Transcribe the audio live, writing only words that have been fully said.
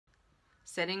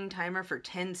Setting timer for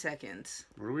 10 seconds.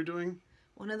 What are we doing?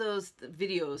 One of those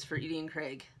videos for Edie and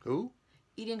Craig. Who?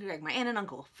 Edie and Craig, my aunt and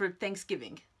uncle, for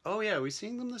Thanksgiving. Oh yeah, are we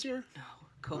seeing them this year? No,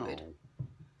 COVID. Oh,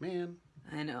 man.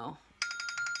 I know.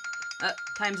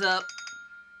 Time's up.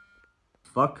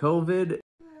 Fuck COVID.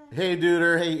 Hey,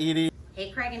 Duder. Hey, Edie.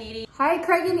 Hey, Craig and Edie. Hi,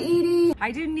 Craig and Edie.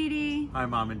 Hi, Dude and Edie. Hi,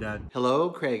 Mom and Dad.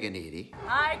 Hello, Craig and Edie.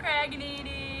 Hi, Craig and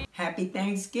Edie. Happy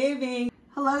Thanksgiving.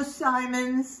 Hello,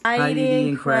 Simons. Hi, Edie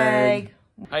and Craig.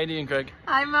 Hi, Edie and Craig.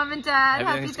 Hi, Mom and Dad.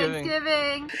 Happy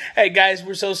Thanksgiving. Hey, guys,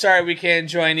 we're so sorry we can't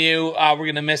join you. We're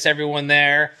going to miss everyone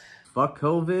there. Fuck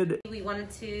COVID. We wanted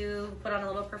to put on a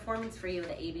little performance for you, the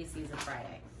ABCs of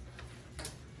FryDay.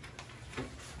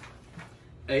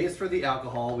 A is for the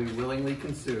alcohol we willingly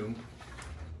consume.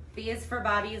 B is for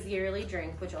Bobby's yearly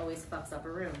drink, which always fucks up a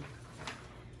room.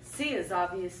 C is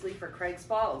obviously for Craig's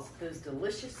balls, those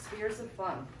delicious spheres of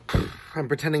fun. I'm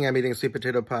pretending I'm eating sweet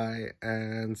potato pie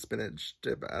and spinach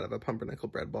dip out of a pumpernickel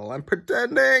bread bowl. I'm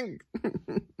pretending!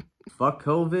 Fuck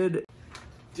COVID.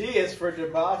 D is for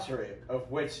debauchery, of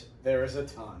which there is a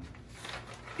ton.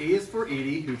 E is for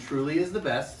Edie, who truly is the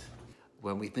best.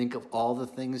 When we think of all the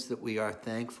things that we are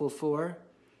thankful for,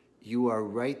 you are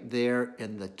right there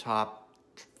in the top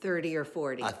 30 or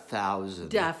 40. 1,000.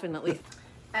 Definitely.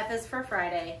 F is for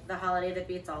FryDay, the holiday that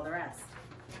beats all the rest.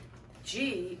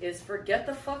 G is for get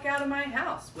the fuck out of my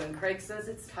house when Craig says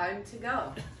it's time to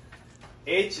go.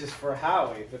 H is for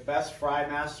Howie, the best fry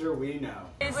master we know.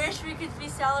 I wish we could be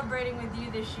celebrating with you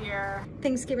this year.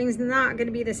 Thanksgiving's not going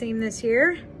to be the same this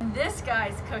year. And this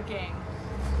guy's cooking.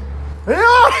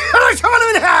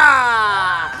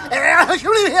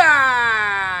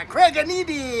 Craig and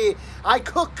Edie, I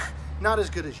cook not as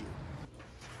good as you.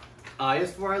 I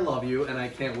is for I love you, and I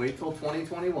can't wait till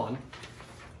 2021.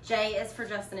 J is for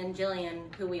Justin and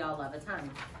Jillian, who we all love a ton.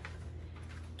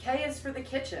 K is for the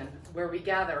kitchen, where we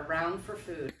gather round for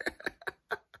food.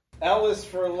 L is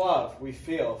for love we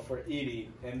feel for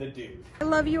Edie and the dude. I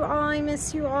love you all. I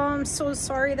miss you all. I'm so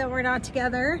sorry that we're not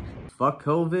together. Fuck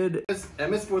COVID.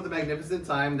 M is for the magnificent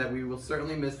time that we will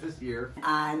certainly miss this year.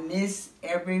 I miss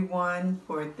everyone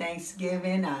for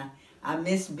Thanksgiving. I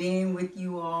miss being with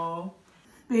you all.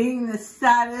 Being the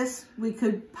saddest we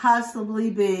could possibly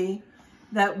be,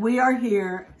 that we are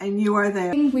here and you are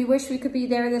there. We wish we could be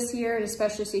there this year,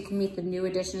 especially so you can meet the new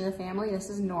addition of the family. This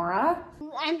is Nora.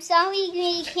 I'm sorry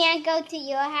we can't go to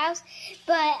your house,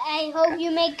 but I hope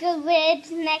you make good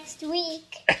ribs next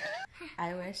week.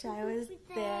 I wish I was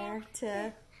there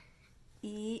to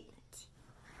eat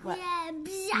what?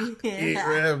 Ribs. Eat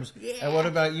ribs. Yeah. And what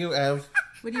about you, Ev?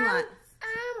 What do you want?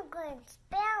 I'm going to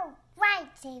spell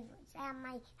lightsabers at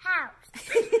my house.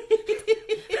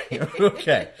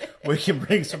 Okay, we can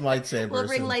bring some lightsabers. We'll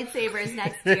bring lightsabers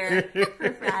next year for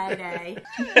FryDay.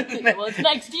 Well, it's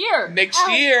next year. Next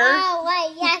year. Oh,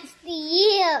 wait, that's the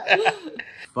year.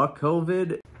 Fuck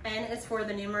COVID. N is for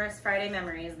the numerous FryDay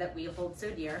memories that we hold so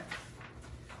dear.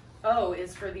 O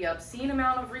is for the obscene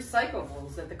amount of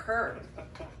recyclables at the curb.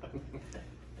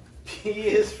 P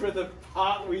is for the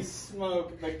pot we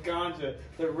smoke, the ganja,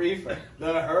 the reefer,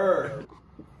 the herb.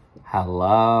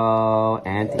 Hello,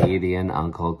 Aunt Edie and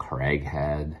Uncle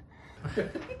Craighead.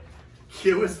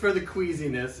 Q is for the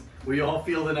queasiness we all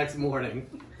feel the next morning.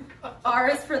 R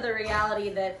is for the reality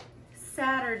that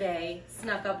Saturday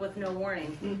snuck up with no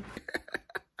warning.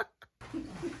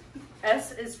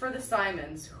 S is for the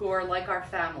Simons, who are like our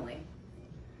family.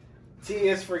 T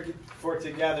is for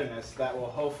togetherness that will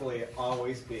hopefully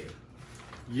always be.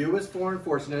 U is for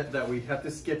unfortunate that we have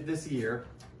to skip this year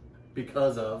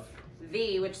because of...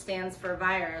 V, which stands for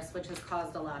virus, which has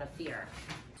caused a lot of fear.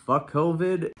 Fuck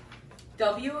COVID.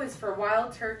 W is for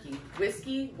wild turkey,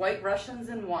 whiskey, white Russians,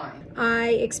 and wine. I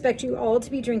expect you all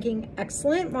to be drinking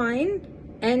excellent wine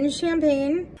and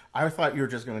champagne. I thought you were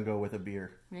just going to go with a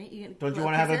beer. Right? Don't you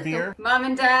want to have a beer? Mom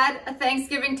and Dad, a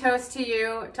Thanksgiving toast to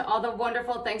you, to all the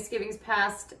wonderful Thanksgivings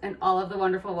past and all of the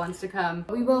wonderful ones to come.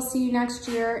 We will see you next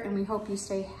year, and we hope you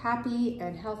stay happy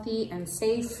and healthy and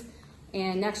safe.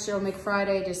 And next year we'll make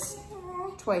FryDay just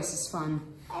twice as fun.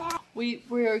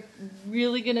 We're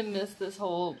really gonna miss this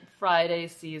whole FryDay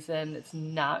season. It's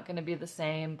not gonna be the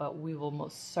same, but we will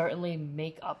most certainly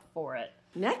make up for it.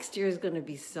 Next year is going to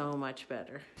be so much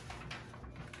better.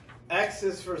 X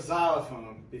is for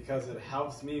xylophone because it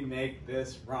helps me make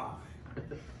this rhyme.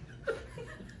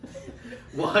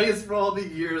 Y is for all the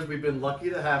years we've been lucky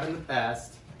to have in the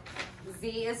past.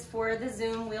 Z is for the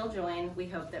Zoom we'll join. We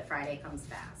hope that FryDay comes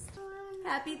fast.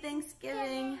 Happy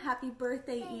Thanksgiving. Happy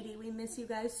birthday, Edie. We miss you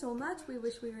guys so much. We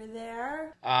wish we were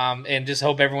there. And just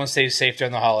hope everyone stays safe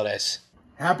during the holidays.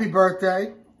 Happy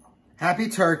birthday. Happy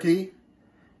turkey.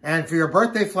 And for your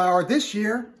birthday flower this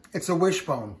year, It's a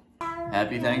wishbone.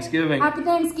 Happy Thanksgiving. Happy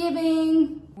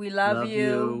Thanksgiving. We love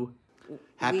you.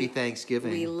 Happy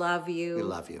Thanksgiving. We love you. We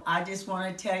love you. I just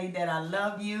want to tell you that I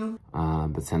love you.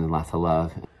 But sending lots of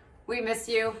love. We miss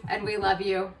you and we love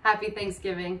you. Happy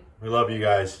Thanksgiving. We love you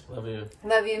guys. Love you.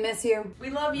 Love you, miss you. We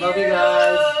love you. Love you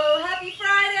guys. Happy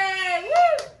Friday.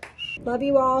 Woo! Love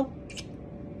you all.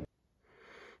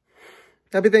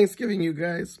 Happy Thanksgiving, you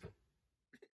guys.